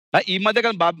ఈ మధ్య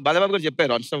కాలం బాలబాబు గారు చెప్పారు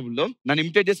కానిస్టేబుల్ లో నన్ను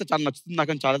ఇమిటేట్ చేస్తే చాలా నచ్చుతుంది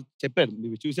నాకు చాలా చెప్పారు.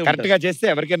 మీరు చూసే కరెక్ట్ గా చేస్తే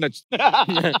ఎవరికైనా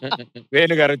నచ్చుతుంది.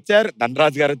 వేణు గారు వచ్చారు,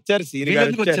 ధనరాజ్ గారు వచ్చారు, సీని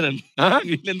గారు వచ్చారు.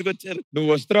 ఎందుకు వచ్చారు? నువ్వు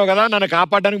వస్తున్నావు కదా, నన్ను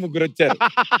కాపాడడానికి ముగ్గురు వచ్చారు.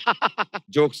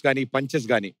 జోక్స్ గానీ పంచెస్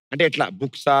గానీ అంటే ఎట్లా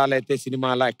బుక్సా లేకపోతే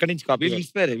సినిమాలా ఎక్కడి నుంచి కాపీ?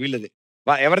 ఇన్స్పైర్ వీళ్ళది.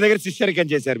 ఎవరి దగ్గర శిష్యరికం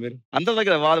చేశారు మీరు? అందరి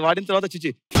దగ్గర వాడిన తర్వాత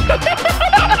చిచి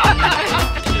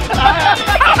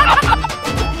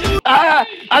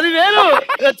అది వేరు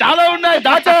చాలా ఉన్నాయి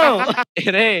దాచాం.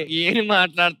 ఏం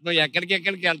మాట్లాడుతున్నావు, ఎక్కడికి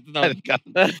వెళ్తున్నావు?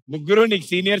 ముగ్గురు నీకు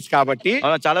సీనియర్స్ కాబట్టి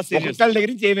చాలా సీనియర్స్ దగ్గర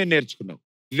నుంచి ఏమేమి నేర్చుకున్నావు?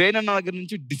 వేణన్న దగ్గర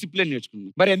నుంచి డిసిప్లిన్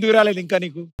నేర్చుకున్నాను. మరి ఎందుకు రాలేదు ఇంకా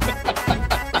నీకు?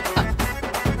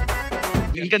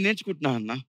 ఇంకా నేర్చుకుంటున్నా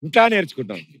అన్న, ఇంకా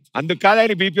నేర్చుకుంటాం. అందుకు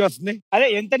కాదని బీపీ వస్తుంది. అదే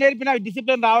ఎంత నేర్పినా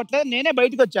డిసిప్లిన్ రావట్లేదు. నేనే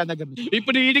బయటకు వచ్చాను దగ్గర నుంచి.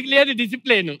 ఇప్పుడు వీడికి లేదు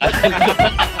డిసిప్లిన్.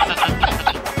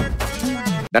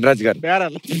 ధనరాజ్ గారు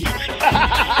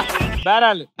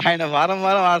బేరాలు ఆయన వారం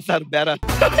వారం ఆడతారు బేరాలు.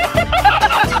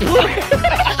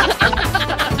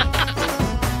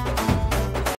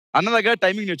 అన్న దగ్గర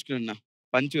టైమింగ్ నేర్చుకున్నా.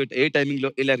 పంచ్ ఏ టైమింగ్ లో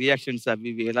ఇలా రియాక్షన్స్ అవి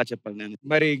ఇవి ఎలా చెప్పాలి నేను.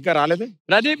 మరి ఇంకా రాలేదు?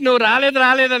 ప్రదీప్ నువ్వు రాలేదు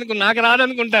అనుకో, నాకు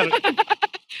రాదనుకుంటారు.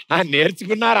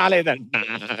 నేర్చుకున్నా రాలేదంట.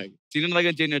 చిన్న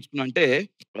దగ్గర నుంచి నేర్చుకున్నా అంటే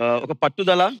ఒక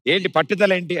పట్టుదల. ఏంటి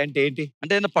పట్టుదల? ఏంటి అంటే ఏంటి?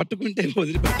 అంటే ఏదైనా పట్టుకుంటే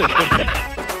వదిలిపెట్టారు.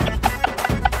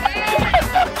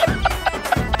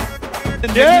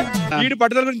 వీడి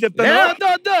పట్టుదల గురించి చెప్తాను.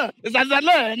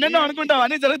 ఎన్నెన్నో అనుకుంటావు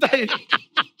అన్ని జరుగుతాయి.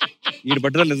 వీడి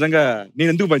పట్టుదల నిజంగా నేను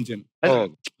ఎందుకు పంచాను?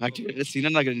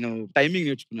 సీనియర్ దగ్గర నేను టైమింగ్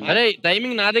నేర్చుకున్నాను. అరే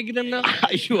టైమింగ్ నా దగ్గర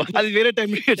అయ్యో అది వేరే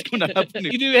టైమింగ్ నేర్చుకున్నాను.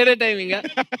 ఇది వేరే టైమింగ్.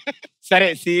 సరే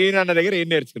సీన్ అన్న దగ్గర ఏం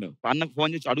నేర్చుకున్నావు? అన్నకు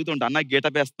ఫోన్ చేసి అడుగుతుంటా, అన్న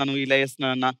గెటప్ వేస్తాను ఇలా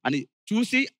వేస్తున్నాను అన్న అని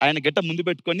చూసి ఆయన గెటప్ ముందు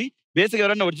పెట్టుకొని బేసిక్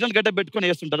ఎవరైనా ఒరిజినల్ గెటప్ పెట్టుకొని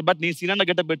వేస్తుంటారు. బట్ నేను సీనియర్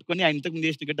గెటప్ పెట్టుకొని ఆయన ఇంతకు ముందు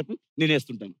వేసిన గెటప్ నేను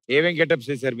వేస్తుంటాను. ఏమేం గెటప్స్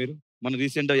చేశారు మీరు? మన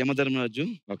రీసెంట్ యమధర్మరాజు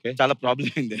ఓకే చాలా ప్రాబ్లం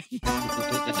అయింది.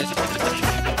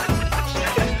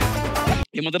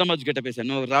 యమధర్మరాజు గెటప్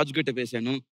వేసాను, రాజు గెటప్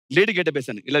వేసాను, లేడీ గెటప్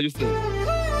వేసాను. ఇలా చూస్తుంది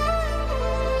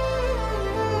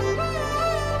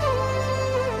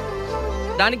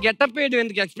దానికి గెటప్ వేయడం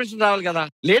ఎందుకు? ఎక్స్ప్రెషన్ రావాలి కదా.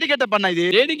 లేడీ గెటప్ అన్న, ఇది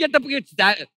లేడీ గెటప్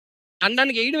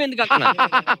అందానికి వేయడం ఎందుకు అక్కడ?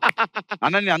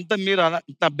 అన్న అంత మీరు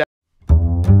అంత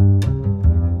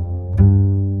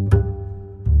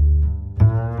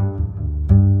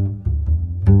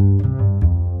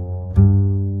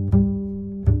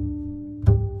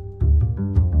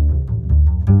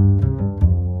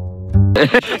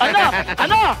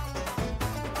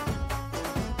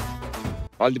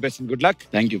all the best and good luck.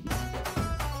 Thank you.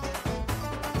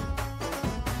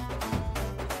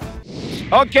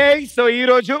 Okay, so ఈ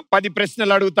రోజు 10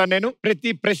 ప్రశ్నలు అడుగుతాను నేను. ప్రతి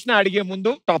ప్రశ్న అడిగే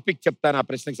ముందు టాపిక్ చెప్తాను, ఆ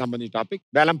ప్రశ్నకు సంబంధించిన టాపిక్.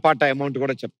 వేలంపాట అమౌంట్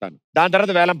కూడా చెప్తాను. దాని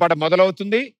తర్వాత వేలంపాట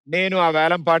మొదలవుతుంది. నేను ఆ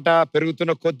వేలంపాట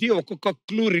పెరుగుతున్న కొద్దీ ఒక్కొక్క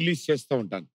క్లూ రిలీజ్ చేస్తూ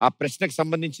ఉంటాను. ఆ ప్రశ్నకు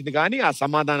సంబంధించింది కానీ ఆ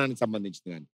సమాధానానికి సంబంధించింది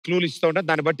కానీ క్లూలు ఇస్తూ ఉంటాను.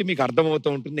 దాన్ని బట్టి మీకు అర్థమవుతూ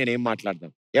ఉంటుంది నేను ఏం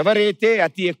మాట్లాడతాను. ఎవరైతే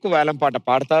అతి ఎక్కువ వేలంపాట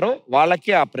పాడతారో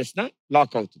వాళ్ళకే ఆ ప్రశ్న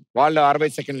లాక్ అవుతుంది. వాళ్ళు 60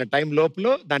 సెకండ్ల టైం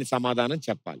లోపల దాని సమాధానం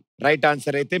చెప్పాలి. రైట్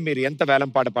ఆన్సర్ అయితే మీరు ఎంత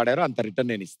వేలంపాట పాడారో అంత రిటర్న్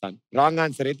నేను ఇస్తాను. రాంగ్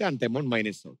ఆన్సర్ అయితే అంత అమౌంట్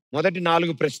మైనస్ అవుతుంది. మొదటి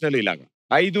 4 ప్రశ్నలు ఇలాగా.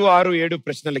 5, 6, 7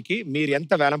 ప్రశ్నలకి మీరు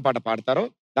ఎంత వేలంపాట పాడతారో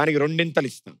దానికి 2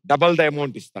 ఇస్తాను. డబల్ ద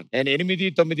అమౌంట్ ఇస్తాను. అండ్ 8,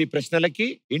 9 ప్రశ్నలకి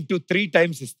ఇంటూ 3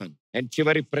 టైమ్స్ ఇస్తాను. అండ్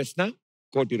చివరి ప్రశ్న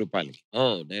 ₹1,00,00,000.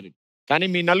 డైరెక్ట్. కానీ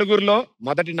మీ నలుగురులో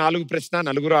మొదటి 4 ప్రశ్న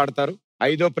నలుగురు ఆడతారు.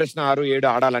 5వ ప్రశ్న 6, 7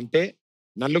 ఆడాలంటే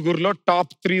నలుగురులో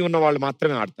టాప్ 3 ఉన్న వాళ్ళు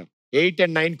మాత్రమే ఆడతారు. 8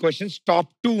 and 9 క్వశ్చన్స్ టాప్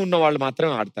 2 ఉన్న వాళ్ళు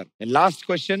మాత్రమే ఆడతారు. లాస్ట్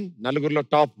క్వశ్చన్ నలుగురులో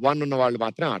టాప్ 1 ఉన్న వాళ్ళు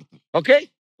మాత్రమే ఆడతారు. Okay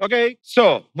okay. సో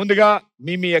ముందుగా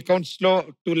మీ అకౌంట్స్ లో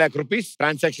 ₹2,00,000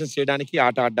 ట్రాన్సాక్షన్స్ చేయడానికి,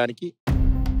 ఆట ఆడడానికి.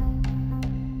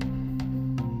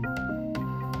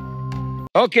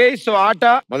 ఓకే, సో ఆట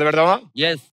మొదలు పెడదామా?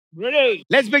 yes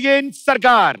let's begin.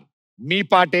 సర్కార్, మీ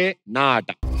పాటే నా ఆట.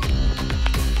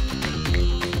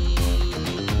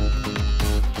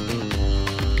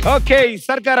 ఓకే,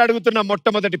 సర్కార్ అడుగుతున్న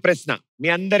మొట్టమొదటి ప్రశ్న మీ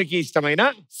అందరికీ ఇష్టమైన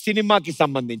సినిమాకి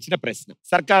సంబంధించిన ప్రశ్న.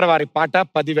 సర్కార్ వారి పాట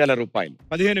 ₹10,000.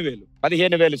 15,000.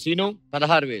 15,000 సీను.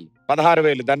 16,000.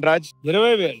 16,000 ధనరాజ్.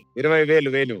 20,000.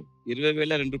 20,000 వేణు.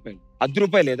 20,000 ₹2.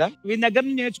 ₹10 లేదా? వీని దగ్గర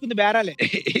నుంచి నేర్చుకుంది బేరాలే.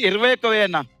 20 ఎక్కువే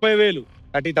అన్న. 30,000.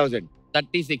 30,000.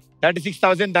 36.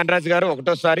 36,000 ధనరాజ్ గారు.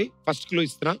 ఒకటోసారి ఫస్ట్ క్లూ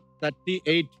ఇస్తున్నా.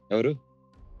 38. ఎవరు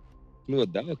క్లూ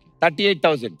వద్దా? ఓకే,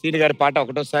 38,000 సీని గారి పాట.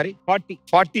 ఒకటోసారి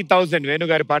 40,000 వేణు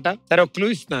గారి పాట. సరే, ఒక క్లూ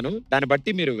ఇస్తున్నాను, దాన్ని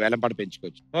బట్టి మీరు వేలంపాట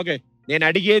పెంచుకోవచ్చు. ఓకే, నేను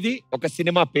అడిగేది ఒక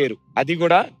సినిమా పేరు. అది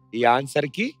కూడా ఈ ఆన్సర్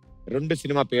కి 2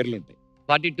 సినిమా పేర్లు ఉంటాయి.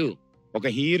 42. ఒక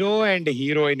హీరో అండ్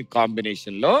హీరోయిన్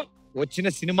కాంబినేషన్ లో వచ్చిన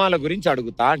సినిమాల గురించి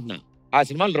అడుగుతా అంటున్నా. ఆ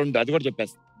సినిమాలు 2, అది కూడా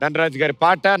చెప్పేస్తా. ధనరాజ్ గారి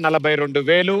పాట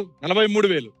 42,000.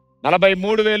 43,000.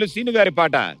 43,000 సీను గారి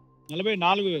పాట.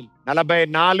 44,000.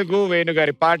 44 వేణు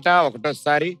గారి పాట.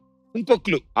 ఒకటోసారి ఇంకో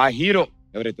క్లూ. ఆ హీరో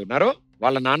ఎవరైతే ఉన్నారో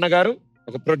వాళ్ళ నాన్నగారు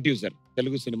ఒక producer,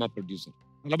 Telugu cinema producer.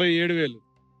 47,000.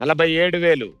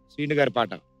 47,000 Srinu గారి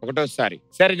పాట ఒకటోసారి.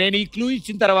 సరే, నేను ఈ క్లూ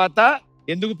ఇచ్చిన తర్వాత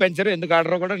ఎందుకు పెంచరు, ఎందుకు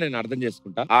ఆడరో కూడా నేను అర్థం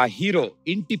చేసుకుంటా. ఆ హీరో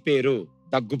ఇంటి పేరు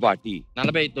దగ్గుబాటి.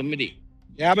 49.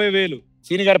 50,000.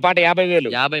 శ్రీను గారి పాట 50,000.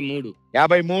 53.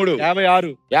 53. 56.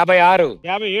 56.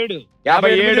 57.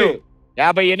 57.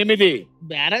 58.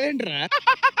 బేరవేంట్రా?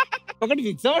 ఒకటి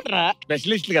ఫిక్స్ అవ్వట్రా?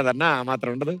 స్పెషలిస్టులు కదన్నా, మాత్రం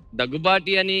ఉండదు.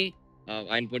 దగ్గుబాటి అని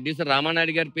ఆయన ప్రొడ్యూసర్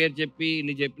రామానాయుడు గారి పేరు చెప్పి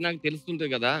నీ చెప్పి నాకు తెలుస్తుంటుంది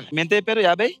కదా. ఎంత అయిపోయారు?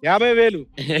 50. 50,000.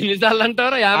 ఎన్నిసార్లు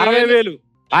అంటారా? 60,000.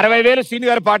 60,000 శ్రీను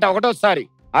గారి పాట ఒకటోసారి.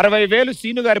 60,000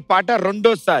 శ్రీను గారి పాట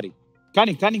రెండోసారి.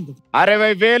 కానీ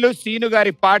 60,000 శ్రీను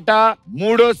గారి పాట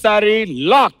మూడోసారి.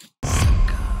 లాక్.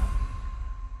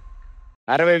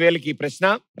 60,000కి ప్రశ్న.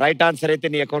 రైట్ ఆన్సర్ అయితే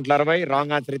నీ అకౌంట్ లో 60,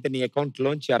 రాంగ్ ఆన్సర్ అయితే నీ అకౌంట్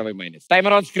లోంచి 60 minus.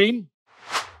 Timer on screen.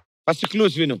 First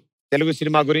clues విను. తెలుగు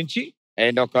సినిమా గురించి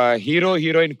అండ్ ఒక హీరో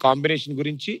హీరోయిన్ కాంబినేషన్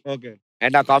గురించి. ఓకే.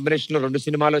 అండ్ ఆ కాంబినేషన్ లో 2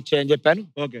 సినిమాలు వచ్చాయని చెప్పాను.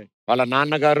 ఓకే. వాళ్ళ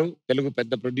నాన్నగారు తెలుగు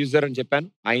పెద్ద ప్రొడ్యూసర్ అని చెప్పాను.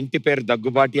 ఆ ఇంటి పేరు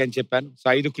దగ్గుబాటి అని చెప్పాను. సో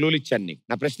 5 క్లూలు ఇచ్చాను నీకు.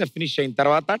 నా ప్రశ్న ఫినిష్ అయిన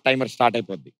తర్వాత టైమర్ స్టార్ట్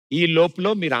అయిపోద్ది. ఈ లోపల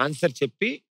మీరు ఆన్సర్ చెప్పి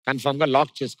కన్ఫర్మ్ గా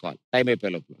లాక్ చేసుకోవాలి. టైం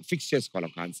అయిపోయే లోపల ఫిక్స్ చేసుకోవాలి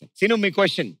ఒక ఆన్సర్. సిను, మీ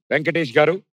క్వశ్చన్. వెంకటేష్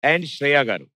గారు అండ్ శ్రేయ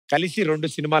గారు కలిసి 2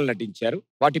 సినిమాలు నటించారు.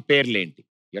 వాటి పేర్లేంటి?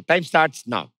 Your time starts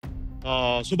now.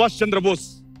 Subhash Chandrabose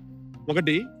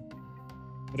ఒకటి.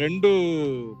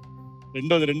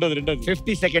 రెండోది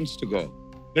 50 seconds to go.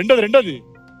 రెండోది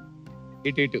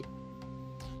ఇటు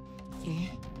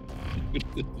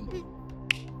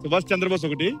సుభాష్ చంద్రబోస్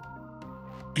ఒకటి.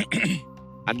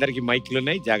 అందరికి మైక్లు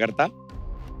ఉన్నాయి, జాగ్రత్త.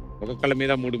 ఒక్కొక్కళ్ళ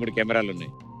మీద 3 కెమెరాలు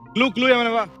ఉన్నాయి. క్లూ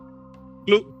ఏమైనా?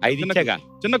 క్లూ 5 ఇచ్చాగా.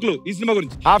 చిన్న క్లూ ఈ సినిమా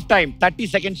గురించి. Half time. 30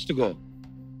 seconds to go.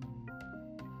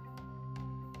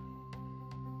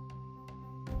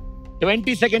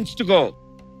 20 seconds to go.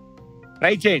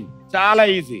 Try చేయండి, చాలా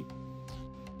ఈజీ.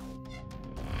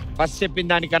 ఫస్ట్ చెప్పిన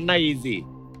దానికన్నా ఈజీ.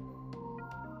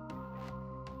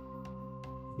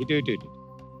 ఇటు 5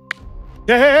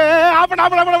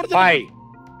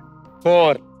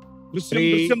 4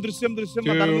 దృశ్యం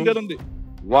 2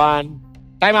 1.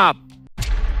 Time up.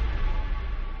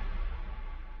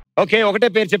 ఓకే, ఒకటే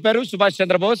పేరు చెప్పారు, సుభాష్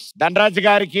చంద్రబోస్. ధనరాజ్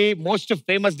గారికి మోస్ట్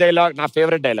ఫేమస్ డైలాగ్, నా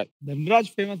favourite dialogue.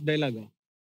 Dhanraj famous dialogue.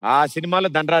 ఆ సినిమాలో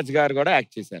ధనరాజ్ గారు కూడా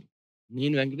యాక్ట్ చేశారు.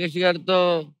 నేను వెంకటేష్ గారితో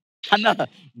అన్న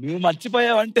నువ్వు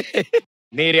మర్చిపోయావంటే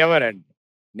మీరెవరండి?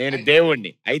 నేను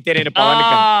దేవుణ్ణి. అయితే నేను Pawan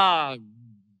Kalyan.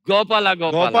 Gopala.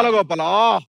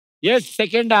 Yes,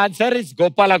 second answer is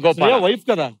Gopala. Wife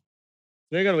కదా,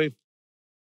 శ్రేయ గారు వైఫ్.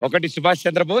 ఒకటి సుభాష్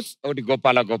చంద్రబోస్, ఒకటి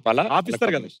గోపాల.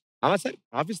 ఆఫీసర్ కదా. అవునా సార్?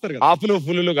 ఆఫీసర్ కదా. ఆఫులు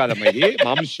ఫుల్లు కాదమ్మా, ఇది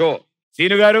మామూలు షో.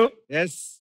 సీను గారు, ఎస్,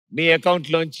 మీ అకౌంట్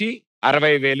లోంచి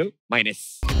 60,000 మైనస్.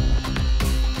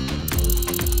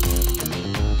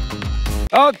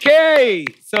 ఓకే,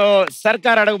 సో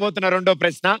సర్కార్ అడగబోతున్న రెండో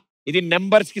ప్రశ్న. ఇది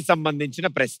నెంబర్స్ కి సంబంధించిన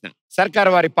ప్రశ్న. సర్కార్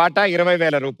వారి పాట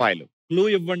 20,000 రూపాయలు. క్లూ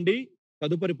ఇవ్వండి,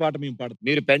 తదుపరి పాట మేము పాడతాం.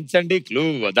 మీరు పెంచండి క్లూ,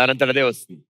 దానంతటదే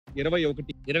వస్తుంది. 21,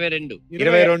 22,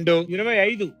 22,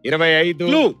 25, 25.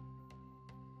 క్లూ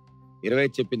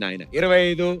 20 చెప్పింది ఆయన.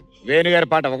 25 వేణుగారి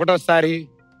పాట ఒకటోసారి.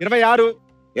 26,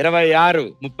 26,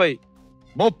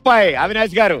 30.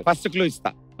 అవినాష్ గారు ఫస్ట్ క్లూ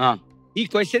ఇస్తా. ఈ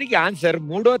క్వశ్చన్ కి ఆన్సర్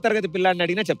 3వ తరగతి పిల్లాడిని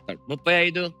అడిగినా చెప్తాడు.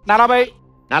 35, 40,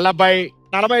 40,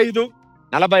 45,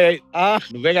 45.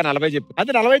 నువ్వేగా 40 చెప్పు.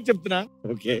 అది 45 చెప్తున్నా.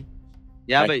 ఓకే,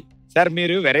 50. సార్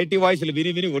మీరు వెరైటీ వాయిస్లు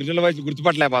విని ఒరిజినల్ వాయిస్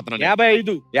గుర్తుపట్టలేకపోతున్నాను.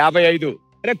 55, 55.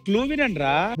 అరే క్లూ వినండి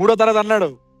రా. 3వ తరగతి అన్నాడు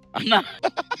అన్న.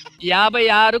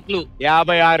 56 క్లూ.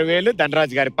 56,000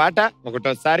 ధనరాజ్ గారి పాట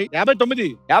ఒకటోసారి. 59,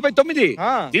 59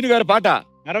 దీని గారి పాట.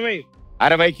 60,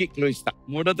 60కి క్లూ ఇస్తా.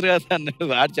 3వ తరగతి అన్నాడు,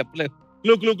 వాడు చెప్పలేదు.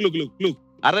 క్లూ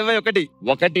 61.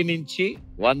 1 నుంచి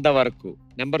 100 వరకు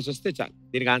నెంబర్స్ వస్తే చాలు,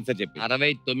 దీనికి ఆన్సర్ చెప్పి.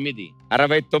 69,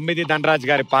 69 ధనరాజ్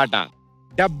గారి పాట.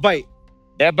 70,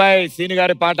 70 సీని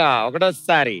గారి పాట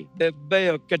ఒకటోసారి.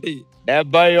 71.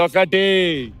 71,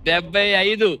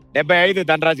 75, 75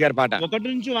 ధనరాజ్ గారి పాట. 1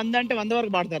 నుంచి 100 అంటే 100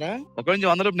 వరకు పాడతారా? 1 నుంచి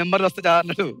 100 నెంబర్ వస్తే చాలు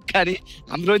అన్నాడు, కానీ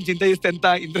అందులో నుంచి ఇంత ఇస్తే ఎంత,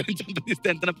 ఇందులో నుంచి అంత తీస్తే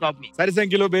ఎంత ప్రాబ్లం. సరి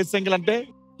సంఖ్యలు బేస్ సంఖ్యలు అంటే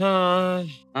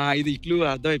ఇది క్లూ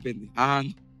అర్థమైపోయింది.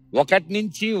 1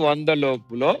 నుంచి 100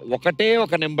 లోపులో ఒకటే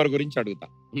ఒక నెంబర్ గురించి అడుగుతా.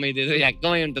 ఇదేదో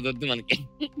ఎక్కమై ఉంటది, వద్దు మనకి.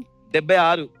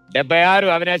 76. 76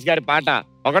 అవినాష్ గారి పాట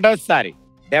ఒకటోసారి.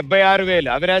 76,000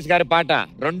 అవినాష్ గారి పాట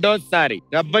రెండోసారి.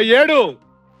 77,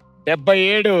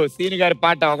 77 సీని గారి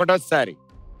పాట ఒకటోసారి.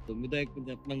 9 ఎక్కువ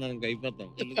చెప్పమని అయిపోతాం.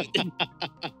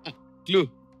 క్లూ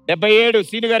 77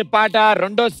 సీని గారి పాట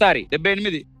రెండోసారి.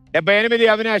 78. 78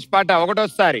 అవినాష్ పాట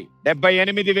ఒకటోసారి.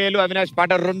 78,000 అవినాష్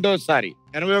పాట రెండోసారి.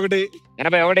 81,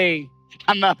 81.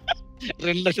 అన్న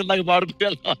 2 లక్షల దాకా పాడుకుంటే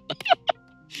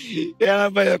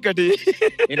 81.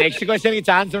 నెక్స్ట్ క్వశ్చన్ కి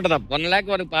ఛాన్స్ ఉంటదా? 1 lakh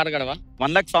వరకు పాడగలవా?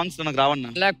 1 lakh సాంగ్స్ నాకు రావన్నా.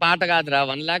 1 lakh పాట కాదురా,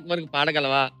 1 lakh వరకు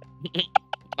పాడగలవా?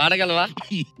 పాడగలవా?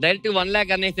 డైరెక్ట్ 1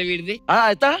 lakh అనేసి వీడిది.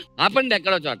 అయితే ఆపండి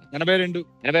ఎక్కడో చోట.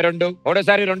 82.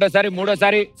 ఒకటోసారి, రెండోసారి,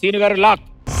 మూడోసారి. సీను గారు లాక్.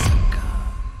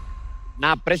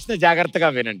 నా ప్రశ్న జాగ్రత్తగా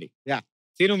వినండి.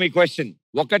 సీను, మీ క్వశ్చన్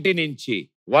 1 నుంచి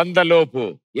 100 లోపు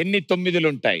ఎన్ని 9లు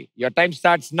ఉంటాయి? Your time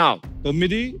starts now.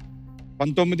 9,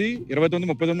 19, 29, 39,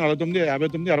 49, 59,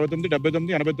 69, 79,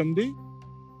 89, 90,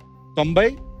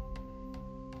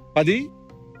 10,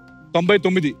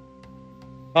 99.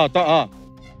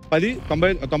 10, 90,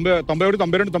 91, 92,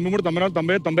 93, 94,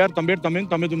 95, 96,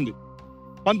 97, 98,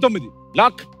 99.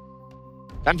 Lock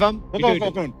confirm. ఒక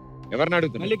ఎవరిని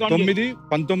అడుగుతున్నా? 9, 19,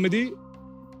 29,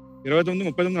 39,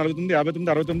 49, 59,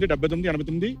 69, 79,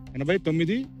 89, 80,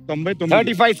 90, 99.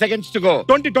 35 seconds to go.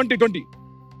 20.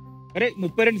 అరే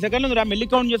 32 సెకండ్లు రా, మెల్లి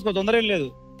కౌంట్ చేసుకో, తొందర ఏం లేదు.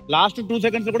 లాస్ట్ 2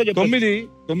 seconds కూడా చెప్పు. 9,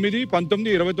 19,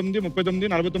 29, 39, 39,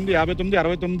 49, 59, 69,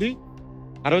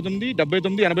 69,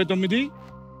 79, 89,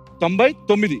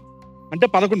 99. అంటే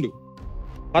 11.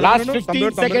 Last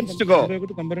 15 seconds to go.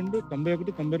 91, 92,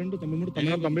 91, 93,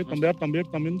 94, 95, 96,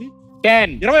 97, 10.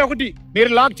 21. మీరు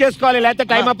లాక్ చేసుకోవాలి, లేకపోతే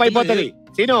టైం అప్ అయిపోతుంది.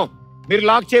 సీను, మీరు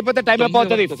లాక్ చేయకపోతే టైం అప్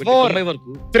అవుతుంది. 4,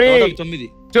 3,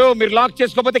 2. మీరు లాక్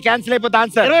చేసుకోకపోతే క్యాన్సిల్ అయిపోతే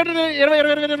ఆన్సర్. 20.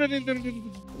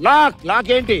 లాక్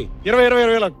ఏంటి?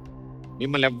 20.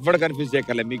 మిమ్మల్ని ఎవ్వడు కన్ఫ్యూజ్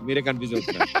చేయగల, మీకు మీరే కన్ఫ్యూజ్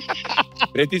అవుతున్నారు.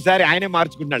 ప్రతిసారి ఆయనే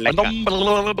మార్చుకుంటున్నాడు లెక్క.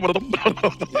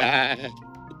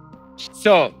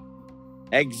 సో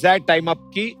ఎగ్జాక్ట్ టైం అప్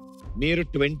కి మీరు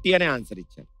 20 అనే ఆన్సర్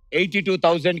ఇచ్చారు.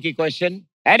 82,000 కి question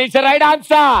and it's right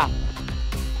answer.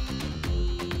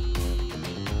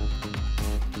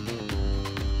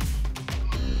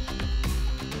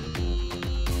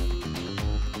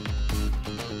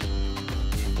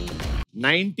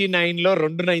 Ninety 99లో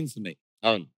 2 9s ఉన్నాయి.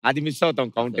 అవును, అది మిస్ అవుతాం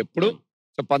కౌంట్ ఎప్పుడు.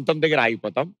 సో 19 దగ్గర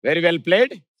ఆగిపోతాం. వెరీ వెల్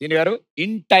ప్లేడ్ సీని గారు.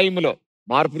 ఇన్ టైమ్ లో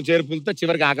మార్పులు చేర్పులతో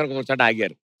చివరికి ఆఖరికి ఒకసారి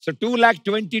ఆగారు. సో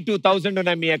 2,22,000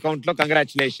 ఉన్నాయి మీ అకౌంట్ లో.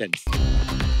 కంగ్రాచులేషన్స్.